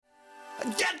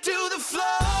Get to the floor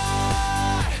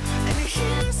and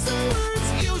hear some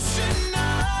words you should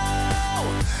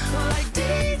know. Like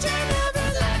DJ never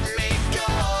let me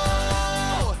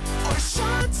go. Or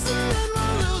shots and then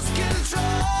we'll lose control.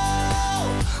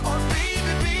 Or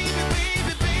baby.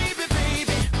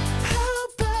 How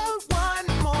about one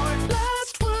more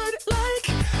last word like,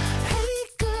 hey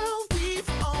girl, we've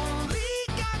only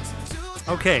got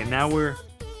to. Okay, now we're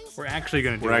actually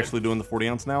going to do We're it. actually doing the 40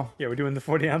 ounce now? Yeah, we're doing the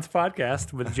 40 Ounce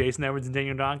Podcast with Jason Edwards and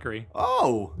Daniel Donkery.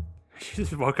 Oh!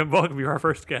 welcome, you're our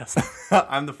first guest.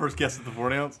 I'm the first guest at the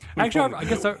 40 ounce? Actually, I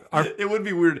guess our It would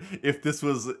be weird if this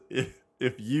was...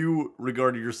 If you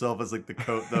regarded yourself as like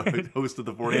the host of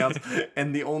the 40 ounce,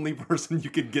 and the only person you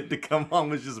could get to come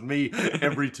on was just me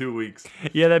every 2 weeks.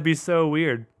 yeah, that'd be so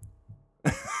weird.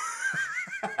 It's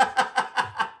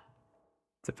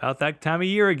about that time of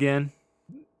year again.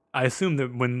 I assume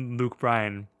that when Luke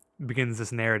Bryan begins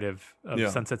this narrative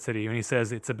of Sunset City, when he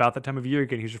says it's about that time of year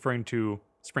again, he's referring to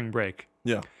spring break.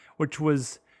 Yeah. Which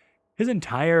was he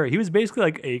was basically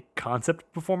like a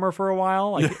concept performer for a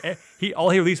while. Like all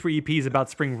he released were EPs about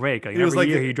spring break. Like every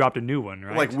year he dropped a new one,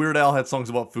 right? Like Weird Al had songs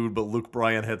about food, but Luke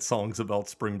Bryan had songs about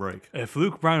spring break. If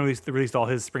Luke Bryan released all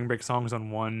his spring break songs on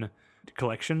one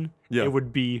collection, it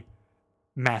would be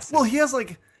massive. Well, he has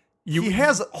like he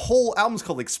has whole albums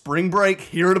called like Spring Break,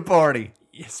 Here to Party.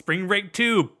 Spring Break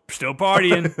 2, still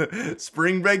partying.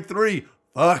 Spring Break 3,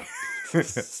 fuck.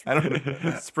 I don't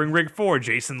know. Spring Break 4,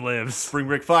 Jason Lives. Spring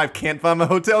Break 5, can't find my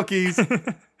hotel keys.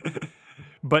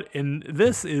 But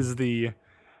this is the,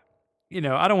 I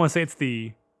don't want to say it's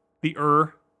the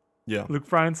Luke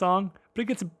Bryan song, but it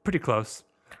gets pretty close.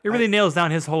 It really nails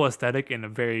down his whole aesthetic in a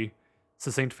very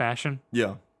succinct fashion.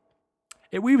 Yeah.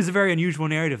 It weaves a very unusual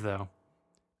narrative, though.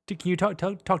 Can you talk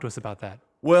to us about that?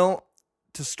 Well,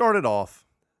 to start it off,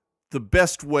 the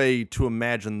best way to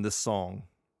imagine this song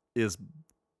is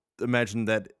imagine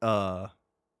that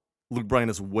Luke Bryan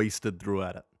is wasted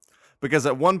throughout it. Because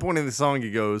at one point in the song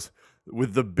he goes,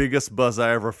 with the biggest buzz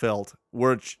I ever felt,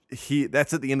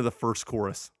 that's at the end of the first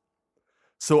chorus.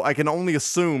 So I can only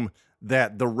assume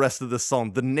that the rest of the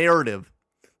song, the narrative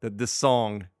that this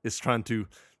song is trying to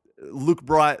Luke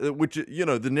Bryan, which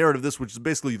the narrative of this, which is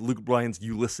basically Luke Bryan's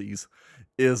Ulysses,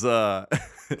 is him.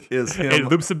 It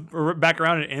loops back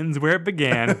around and ends where it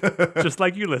began, just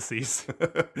like Ulysses.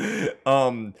 It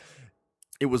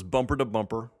was bumper to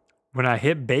bumper. When I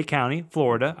hit Bay County,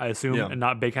 Florida, I assume, and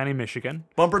not Bay County, Michigan.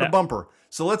 Bumper to bumper.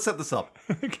 So let's set this up.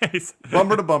 Okay.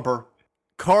 Bumper to bumper.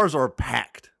 Cars are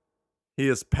packed. He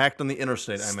is packed on the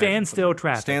interstate. Standstill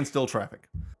traffic. Standstill traffic.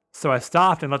 So I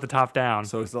stopped and let the top down.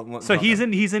 So he's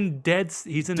in dead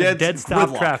stop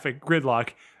gridlock. traffic, gridlock.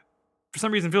 For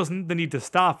some reason, feels the need to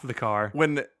stop the car.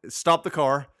 Stop the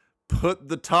car, put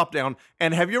the top down,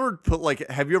 and have you ever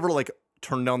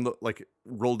turned down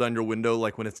roll down your window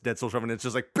like when it's dead still traffic and it's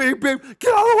just like beep beep,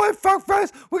 get out of the way, fuck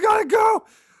face, we gotta go.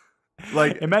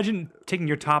 Like imagine taking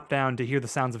your top down to hear the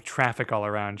sounds of traffic all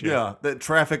around you. Yeah, the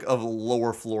traffic of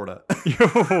lower Florida.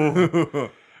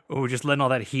 Oh, just letting all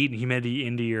that heat and humidity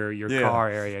into your car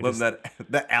area. Letting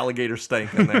that alligator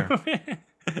stank in there.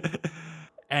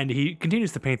 And he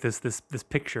continues to paint this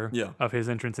picture of his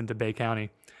entrance into Bay County.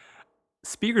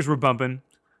 Speakers were bumping,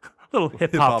 little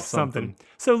hip hop something.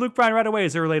 So Luke Bryan right away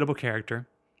is a relatable character.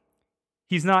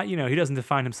 He's not, he doesn't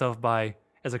define himself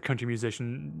as a country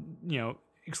musician,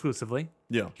 exclusively.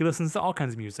 Yeah. He listens to all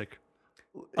kinds of music.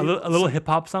 A little hip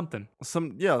hop something.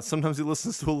 Sometimes he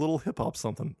listens to a little hip hop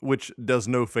something, which does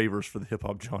no favors for the hip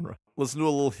hop genre. Listen to a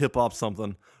little hip hop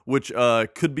something, which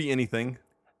could be anything.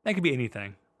 That could be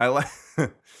anything. I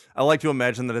like to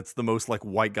imagine that it's the most like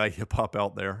white guy hip hop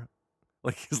out there.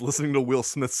 Like he's listening to Will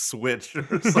Smith's Switch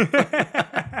or something.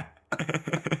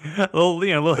 a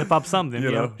little hip hop something,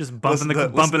 just bumping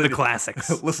the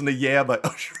classics. Listen to Yeah by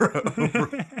Usher.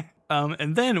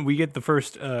 And then we get the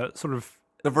first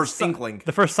the first inkling.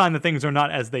 The first sign that things are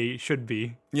not as they should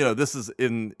be. This is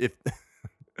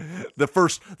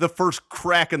the first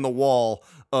crack in the wall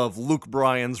of Luke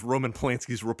Bryan's Roman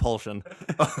Polanski's Repulsion.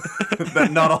 That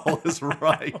not all is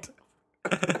right.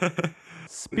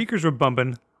 Speakers were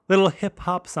bumping, little hip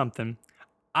hop something.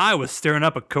 I was stirring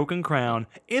up a Coke and Crown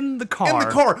in the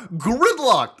car.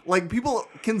 Gridlocked. Like people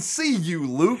can see you,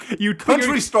 Luke. You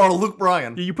country star Luke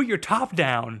Bryan. You put your top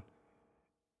down.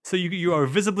 So you are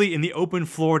visibly in the open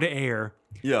Florida air,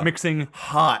 mixing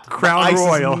hot Crown ice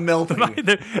Royal. Is melting.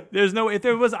 If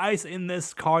there was ice in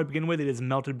this car to begin with, it is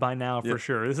melted by now for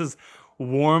sure. This is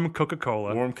warm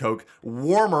Coca-Cola, warm Coke,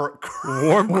 warm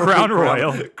Crown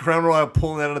Royal. Crown Royal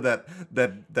pulling out of that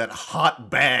hot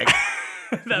bag,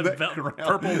 that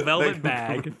purple velvet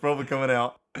bag, probably coming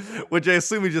out. Which I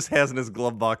assume he just has in his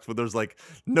glove box, where there's like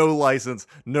no license,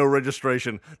 no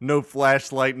registration, no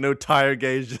flashlight, no tire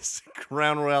gauge, just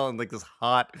Crown Royale in like this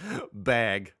hot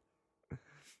bag.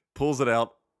 Pulls it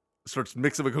out, starts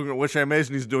mixing with coconut, which I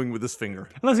imagine he's doing with his finger.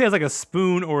 Unless he has like a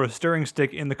spoon or a stirring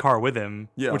stick in the car with him,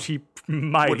 which he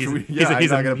might.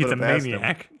 He's a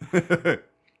maniac.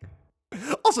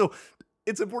 Also,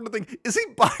 it's important to think, is he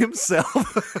by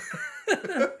himself?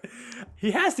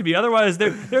 He has to be. Otherwise,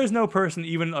 there's no person,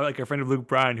 even like a friend of Luke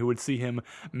Bryan, who would see him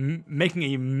making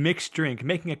a mixed drink,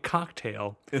 making a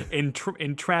cocktail in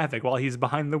traffic while he's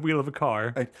behind the wheel of a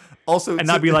car. And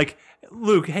not be like,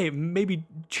 Luke, hey, maybe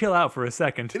chill out for a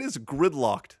second. It is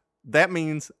gridlocked. That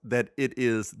means that it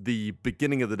is the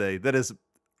beginning of the day. That is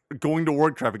going to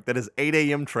work traffic. That is 8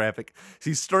 a.m. traffic. So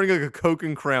he's starting like a Coke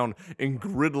and Crown in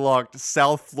gridlocked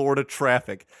South Florida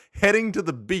traffic, heading to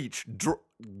the beach,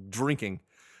 drinking.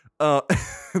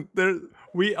 There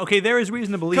is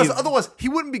reason to believe, because otherwise he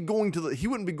wouldn't be going to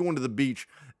the beach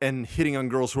and hitting on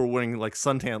girls who are wearing like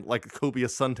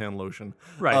copious suntan lotion.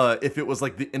 Right. If it was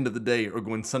like the end of the day or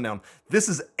going sundown. This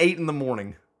is 8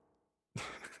 a.m.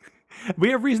 We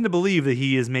have reason to believe that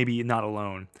he is maybe not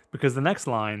alone, because the next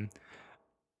line,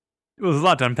 there's a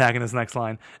lot to unpack in this next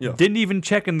line. Yeah. Didn't even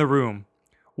check in the room.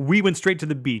 We went straight to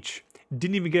the beach.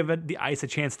 Didn't even give the ice a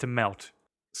chance to melt.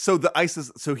 So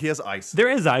he has ice. There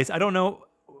is ice. I don't know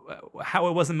how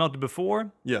it wasn't melted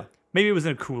before. Yeah. Maybe it was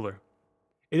in a cooler.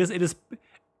 It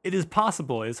is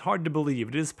possible. It is hard to believe.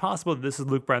 It is possible that this is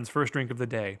Luke Bryan's first drink of the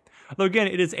day. Although again,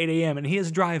 it is 8 a.m. and he is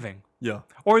driving. Yeah.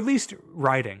 Or at least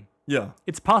riding. Yeah.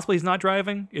 It's possible he's not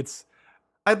driving.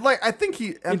 I think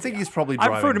he's probably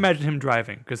driving. I prefer to imagine him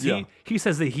driving, because he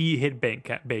says that he hit Bay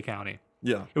County.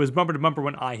 Yeah. It was bumper to bumper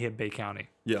when I hit Bay County.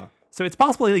 Yeah. So it's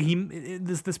possible that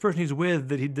this person he's with,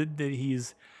 that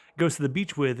he's goes to the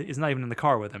beach with, is not even in the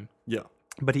car with him. Yeah.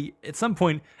 But he at some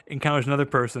point encounters another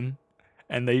person,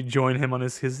 and they join him on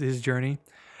his journey,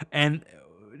 and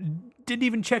didn't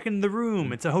even check in the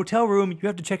room. It's a hotel room. You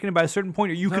have to check in by a certain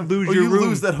point, or you could lose your room. You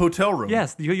lose that hotel room.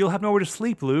 Yes, you'll have nowhere to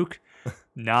sleep, Luke.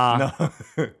 Nah.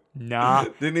 Nah.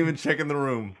 Didn't even check in the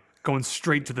room. Going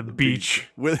straight to the beach.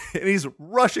 And he's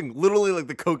rushing, literally like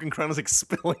the Coke and Crown is like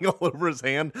spilling all over his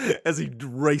hand as he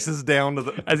races down to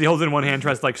the... As he holds it in one hand,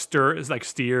 tries to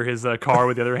steer his car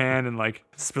with the other hand, and like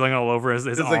spilling all over his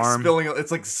arm. Like spilling,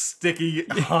 it's like sticky,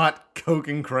 hot Coke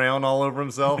and Crown all over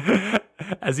himself.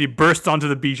 As he bursts onto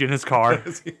the beach in his car.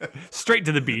 Straight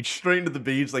to the beach. Straight into the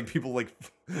beach, like people like...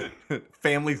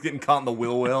 families getting caught in the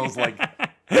wheel wells, like...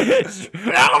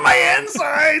 Now my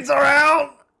insides are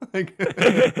out! Like,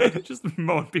 just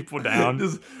mowing people down,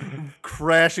 just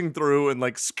crashing through and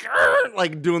like skirt,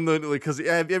 like doing the because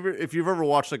if you've ever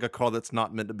watched like a car that's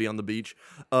not meant to be on the beach,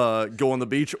 go on the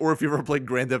beach, or if you've ever played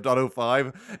Grand Theft Auto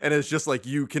 5, and it's just like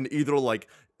you can either like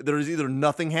there's either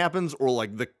nothing happens or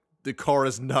like the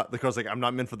car's like, I'm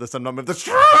not meant for this, I'm not meant for this.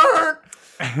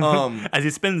 As he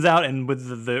spins out and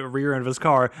with the rear end of his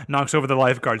car knocks over the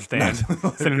lifeguard stand,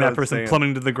 sending that person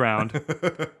plummeting to the ground.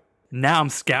 Now I'm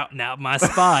scouting out my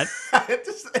spot.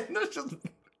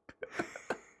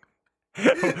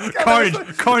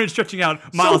 Carnage stretching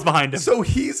out miles behind him. So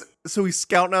he's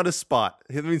scouting out his spot.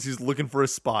 That means he's looking for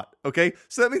his spot. Okay,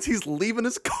 so that means he's leaving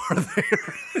his car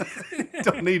there.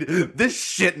 Don't need this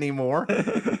shit anymore.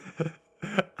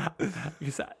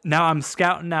 Now I'm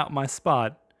scouting out my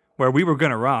spot where we were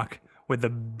gonna rock with the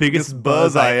biggest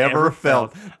buzz I ever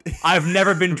felt. I've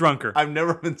never been drunker. I've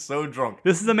never been so drunk.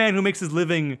 This is a man who makes his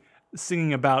living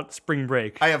singing about spring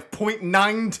break. I have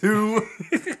 0.92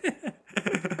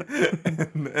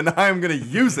 and I'm gonna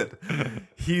use it.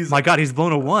 My God, he's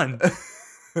blown a 1.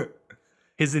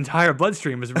 His entire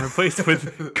bloodstream has been replaced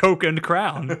with Coke and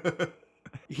Crown.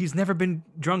 He's never been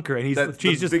drunker, and That's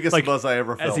the just biggest like, buzz I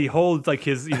ever felt. As he holds like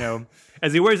his,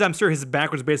 as he wears, I'm sure, his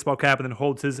backwards baseball cap, and then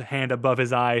holds his hand above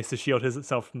his eyes to shield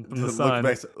himself from the sun.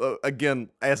 Again,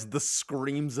 as the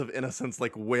screams of innocence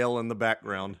like wail in the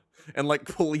background, and like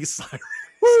police sirens.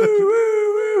 Woo, woo,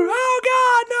 woo. Oh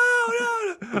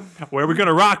God, no. Where are we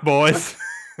gonna rock, boys?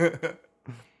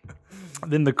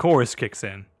 Then the chorus kicks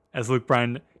in as Luke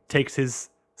Bryan takes his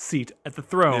seat at the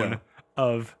throne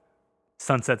of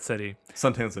Sunset City.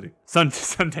 Suntan City.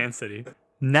 Suntan City.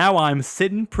 Now I'm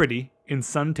sitting pretty in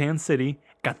Suntan City.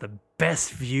 Got the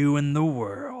best view in the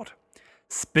world.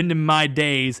 Spending my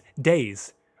days,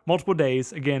 multiple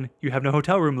days. Again, you have no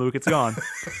hotel room, Luke. It's gone.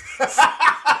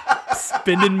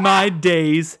 Spending my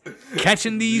days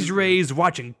catching these rays,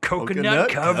 watching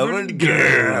coconut-covered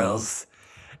girls.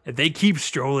 They keep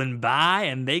strolling by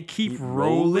and they keep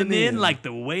rolling in like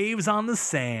the waves on the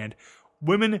sand.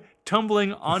 women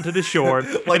tumbling onto the shore.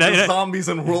 Like the zombies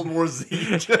in World War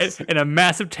Z. In a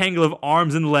massive tangle of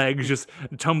arms and legs just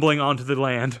tumbling onto the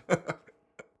land.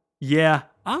 Yeah,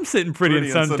 I'm sitting pretty in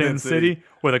Suntan City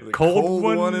with a cold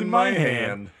one in my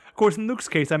hand. Of course, in Luke's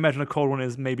case, I imagine a cold one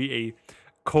is maybe a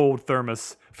cold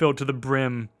thermos filled to the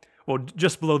brim, well,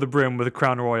 just below the brim with a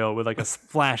Crown Royal with like a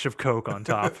splash of Coke on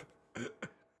top.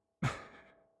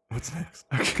 What's next?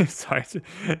 Okay, sorry.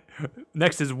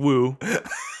 Next is Woo.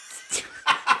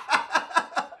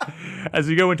 As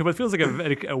we go into what feels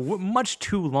like a much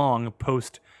too long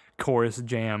post-chorus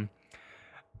jam,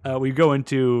 we go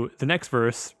into the next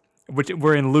verse,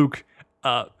 wherein Luke,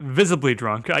 visibly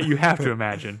drunk, you have to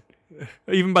imagine.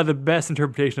 Even by the best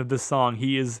interpretation of this song,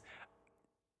 he is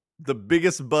the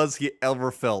biggest buzz he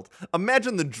ever felt.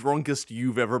 Imagine the drunkest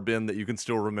you've ever been that you can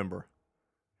still remember.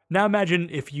 Now imagine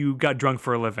if you got drunk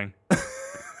for a living.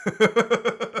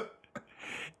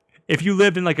 If you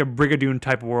lived in like a Brigadoon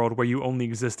type world where you only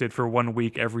existed for 1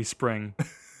 week every spring.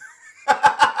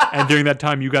 And during that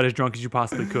time you got as drunk as you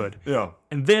possibly could. Yeah.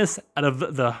 And this, out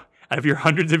of your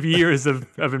hundreds of years of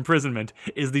imprisonment,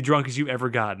 is the drunkest you've ever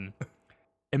gotten.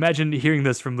 Imagine hearing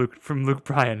this from Luke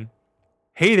Bryan.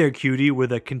 Hey there, cutie,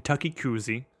 with a Kentucky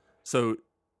koozie. So,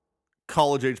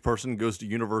 college-age person goes to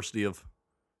University of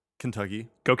Kentucky.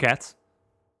 Go Cats.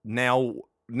 Now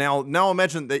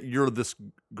imagine that you're this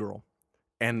girl.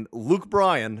 And Luke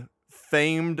Bryan,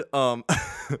 famed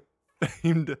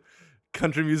famed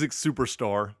country music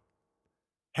superstar,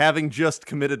 having just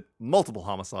committed multiple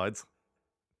homicides,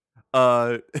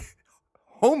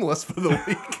 homeless for the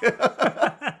week,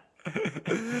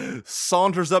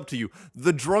 saunters up to you,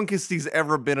 the drunkest he's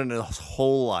ever been in his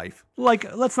whole life.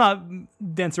 Like, let's not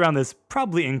dance around this,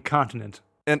 probably incontinent.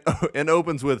 And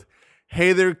opens with,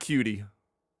 hey there, cutie,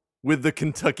 with the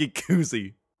Kentucky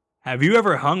koozie. Have you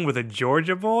ever hung with a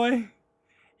Georgia boy?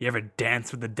 You ever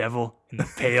danced with the devil in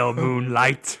the pale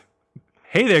moonlight?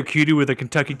 Hey there, cutie, with a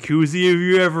Kentucky koozie. Have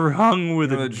you ever hung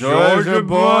with a Georgia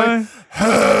boy?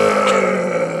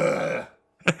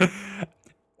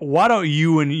 Why don't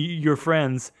you and your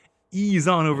friends ease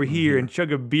on over here and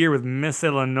chug a beer with Miss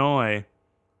Illinois?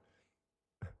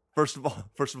 First of all,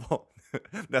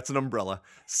 that's an umbrella.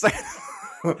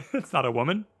 That's not a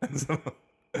woman.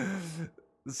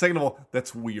 Second of all,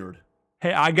 that's weird.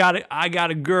 Hey, I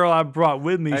got a girl I brought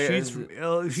with me.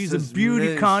 She's a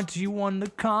beauty contest. She won the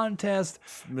contest.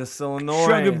 Miss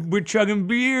Illinois. We're chugging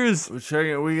beers.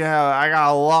 I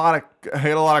got a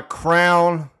lot of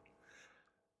Crown.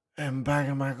 And back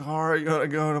in my car, you gotta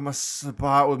go to my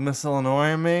spot with Miss Illinois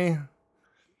and me.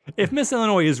 If Miss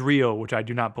Illinois is real, which I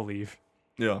do not believe,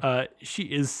 yeah, she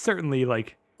is certainly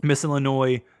like Miss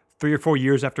Illinois 3 or 4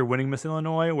 years after winning Miss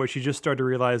Illinois, where she just started to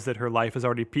realize that her life has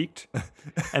already peaked.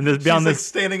 And there's beyond this,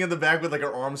 standing in the back with like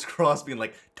her arms crossed, being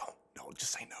like, "Don't,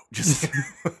 just say no, just."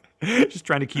 Just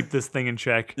trying to keep this thing in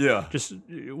check. Yeah. Just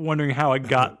wondering how it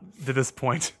got to this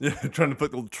point. Yeah, trying to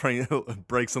put the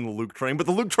brakes on the Luke train, but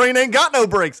the Luke train ain't got no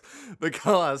brakes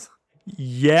because.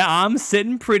 Yeah, I'm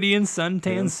sitting pretty in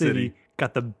Suntan City.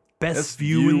 Got the best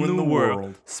view in the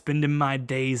world. Spending my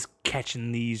days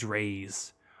catching these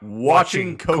rays.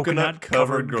 Watching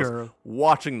coconut-covered girls.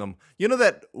 Watching them. You know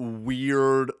that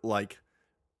weird, like,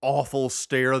 awful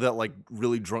stare that, like,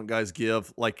 really drunk guys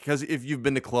give? Like, because if you've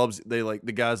been to clubs, they, like,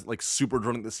 the guys, like, super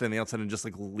drunk that stand on the outside and just,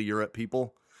 like, leer at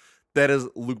people. That is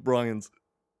Luke Bryan's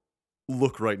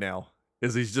look right now.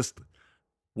 Is he's just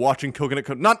watching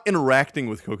not interacting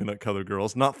with coconut-covered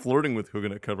girls, not flirting with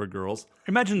coconut-covered girls.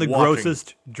 Imagine the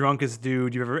grossest, drunkest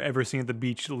dude you've ever seen at the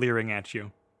beach leering at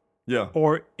you. Yeah.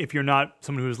 Or if you're not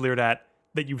someone who's leered at,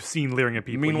 that you've seen leering at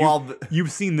people. Meanwhile,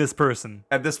 you've seen this person.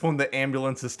 At this point, the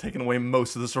ambulance has taken away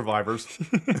most of the survivors.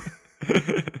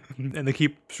 And they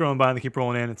keep strolling by and they keep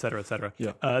rolling in, et cetera, et cetera.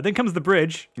 Yeah. Then comes the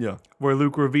bridge. Yeah. Where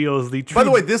Luke reveals the truth. By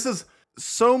the way, this is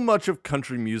so much of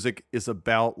country music is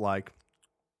about, like,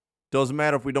 doesn't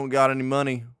matter if we don't got any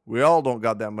money. We all don't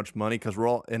got that much money because we're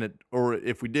all in it. Or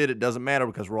if we did, it doesn't matter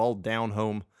because we're all down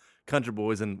home country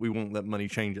boys and we won't let money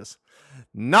change us.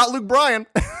 Not Luke Bryan.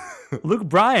 Luke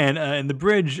Bryan in the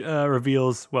bridge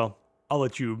reveals, well, I'll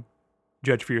let you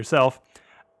judge for yourself.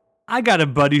 I got a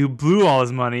buddy who blew all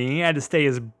his money. He had to stay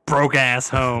his broke ass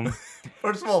home.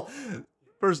 First of all,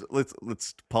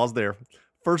 let's pause there.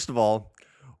 First of all,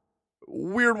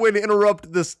 weird way to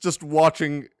interrupt this just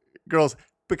watching girls,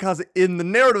 because in the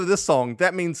narrative of this song,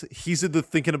 that means he's either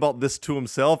thinking about this to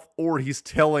himself or he's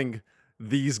telling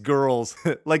these girls,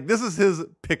 like, this is his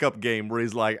pickup game where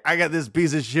he's like, I got this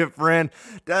piece of shit friend,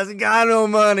 doesn't got no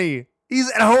money.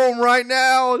 He's at home right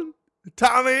now.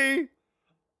 Tommy.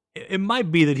 It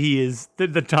might be that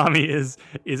that Tommy is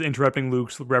interrupting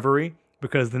Luke's reverie,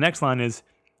 because the next line is,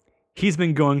 he's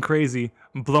been going crazy,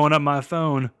 blowing up my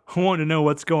phone, wanting to know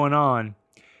what's going on.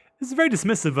 This is very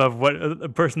dismissive of what a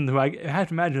person who I have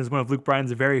to imagine is one of Luke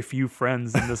Bryan's very few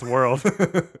friends in this world.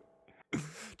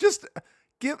 Just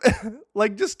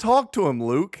talk to him,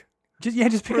 Luke.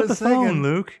 Just pick up the phone,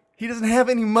 Luke. He doesn't have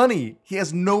any money. He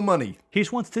has no money. He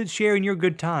just wants to share in your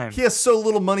good time. He has so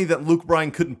little money that Luke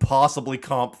Bryan couldn't possibly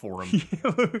comp for him.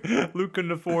 Luke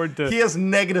couldn't afford to. He has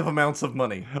negative amounts of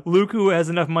money. Luke, who has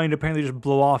enough money to apparently just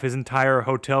blow off his entire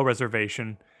hotel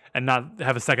reservation and not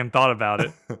have a second thought about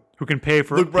it. Who can pay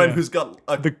for Luke Bryan, who's got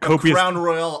a Crown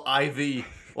Royal IV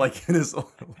like in his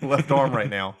left arm right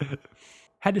now.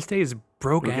 Had to stay his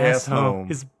broke ass home.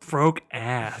 His broke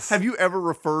ass. Have you ever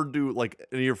referred to like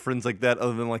any of your friends like that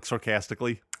other than like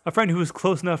sarcastically? A friend who is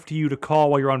close enough to you to call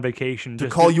while you're on vacation. To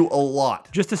call you a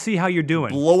lot. Just to see how you're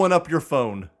doing. Blowing up your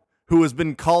phone. Who has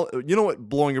been you know what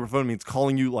blowing up your phone means?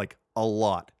 Calling you like a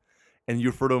lot. And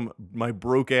you refer to him, my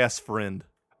broke ass friend.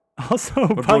 Also,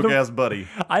 my broke ass buddy.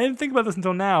 I didn't think about this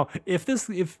until now. If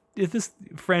this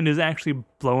friend is actually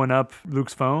blowing up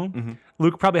Luke's phone,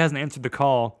 Luke probably hasn't answered the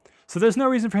call. So there's no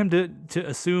reason for him to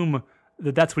assume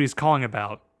that that's what he's calling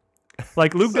about.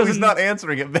 Like Luke doesn't. He's not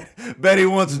answering it. Bet he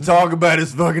wants to talk about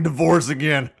his fucking divorce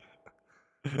again.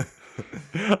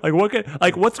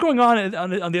 What's going on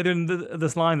the other end of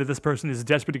this line that this person is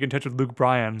desperate to get in touch with Luke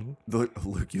Bryan?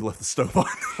 Luke, you left the stove on.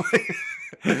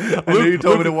 I knew you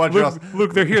told me to watch your house.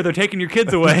 Luke, they're here. They're taking your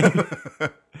kids away.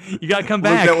 You gotta come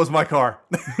back. Luke, that was my car.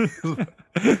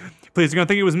 Please, you're gonna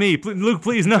think it was me. Luke,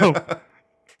 please, no.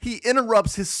 He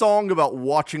interrupts his song about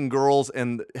watching girls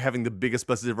and having the biggest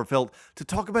bust he's ever felt to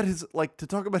talk about his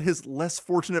less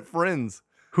fortunate friends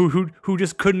who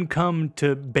just couldn't come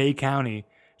to Bay County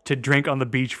to drink on the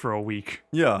beach for a week.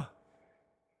 Yeah,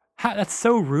 that's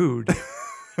so rude.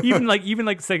 even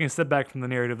taking a step back from the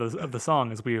narrative of the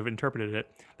song as we have interpreted it,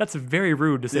 that's very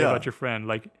rude to say about your friend.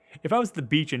 Like, if I was at the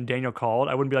beach and Daniel called,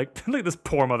 I wouldn't be like, look at this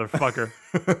poor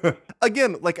motherfucker.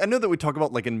 Again, like, I know that we talk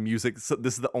about, like, in music, so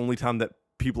this is the only time that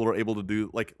people are able to do,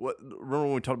 like, remember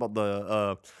when we talked about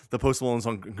the Post Malone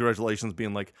song, Congratulations,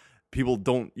 being like, people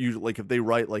don't usually, like, if they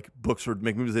write, like, books or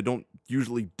make movies, they don't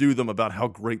usually do them about how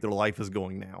great their life is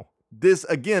going now. This,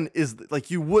 again, is, like,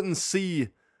 you wouldn't see,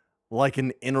 like,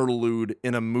 an interlude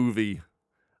in a movie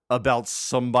about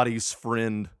somebody's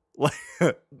friend. Like,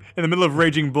 in the middle of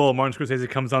Raging Bull, Martin Scorsese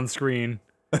comes on screen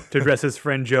to address his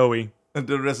friend Joey. And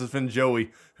to address his friend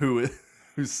Joey, who's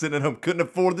sitting at home, couldn't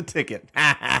afford the ticket.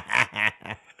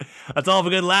 That's all for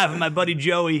good laugh at my buddy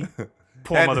Joey.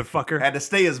 Poor motherfucker. Had to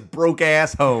stay his broke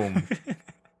ass home.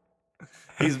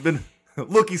 He's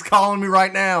calling me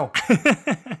right now.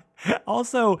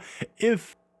 Also,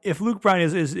 if Luke Bryan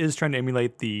is trying to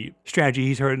emulate the strategy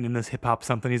he's heard in this hip hop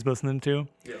something he's listening to,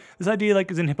 this idea, like,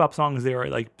 is in hip hop songs, there are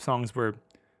like songs where,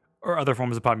 or other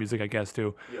forms of pop music, I guess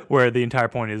too, where the entire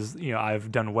point is,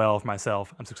 I've done well for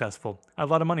myself, I'm successful, I have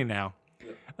a lot of money now.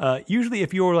 Usually,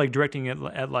 if you're like directing it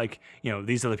at like,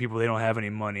 these are the people, they don't have any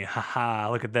money, haha,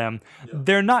 look at them.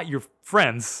 They're not your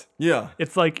friends. Yeah,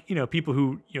 it's like people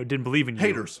who didn't believe in you,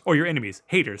 haters, or your enemies,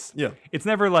 haters. Yeah, it's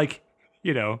never like.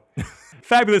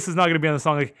 Fabulous is not going to be on the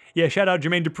song like, yeah, shout out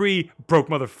Jermaine Dupri, broke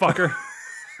motherfucker.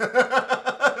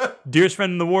 Dearest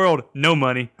friend in the world, no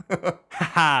money.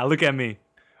 Haha, look at me.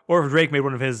 Or if Drake made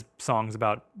one of his songs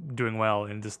about doing well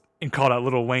and called out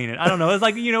Lil Wayne. And I don't know, it's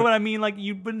like, you know what I mean? Like,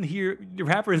 you wouldn't hear,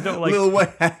 rappers don't like, Lil Wayne.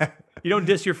 You don't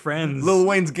diss your friends. Lil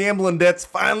Wayne's gambling debts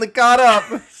finally caught up.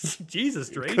 Jesus,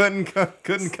 Drake.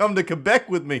 Couldn't come to Quebec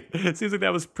with me. It seems like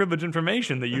that was privileged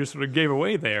information that you sort of gave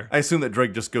away there. I assume that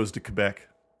Drake just goes to Quebec.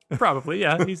 Probably,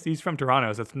 yeah. He's from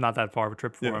Toronto, so it's not that far of a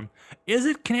trip for him. Is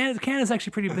it? Canada's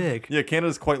actually pretty big. Yeah,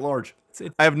 Canada's quite large.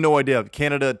 I have no idea.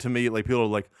 Canada, to me, like, people are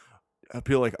like,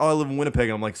 oh, I live in Winnipeg.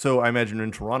 And I'm like, so I imagine you're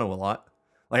in Toronto a lot.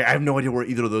 Like, I have no idea where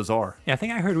either of those are. Yeah, I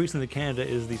think I heard recently that Canada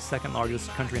is the second largest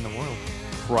country in the world.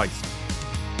 Christ.